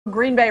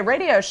Green Bay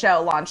radio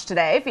show launched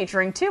today,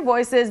 featuring two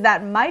voices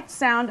that might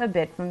sound a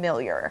bit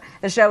familiar.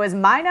 The show is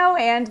Maino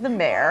and the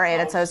Mayor,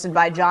 and it's hosted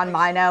by John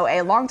Maino,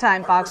 a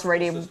longtime Fox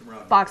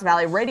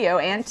Valley radio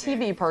and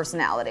TV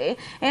personality,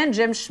 and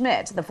Jim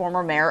Schmidt, the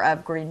former mayor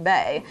of Green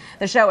Bay.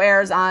 The show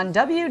airs on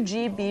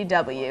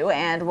WGBW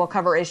and will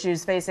cover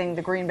issues facing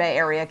the Green Bay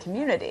area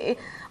community.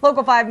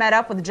 Local 5 met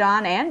up with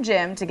John and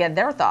Jim to get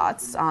their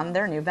thoughts on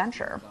their new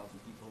venture.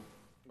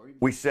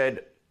 We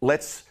said,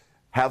 let's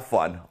have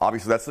fun.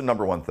 Obviously, that's the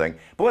number one thing.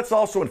 But let's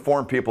also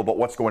inform people about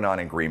what's going on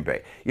in Green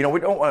Bay. You know, we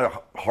don't want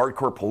a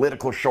hardcore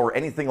political show or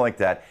anything like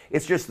that.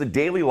 It's just the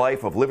daily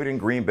life of living in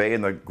Green Bay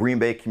and the Green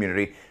Bay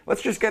community.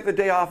 Let's just get the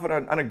day off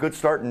on a good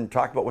start and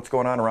talk about what's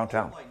going on around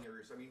town.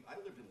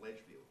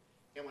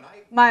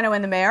 Maino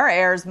and the Mayor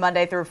airs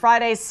Monday through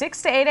Friday,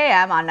 6 to 8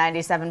 a.m. on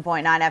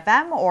 97.9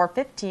 FM or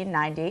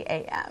 1590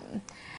 AM.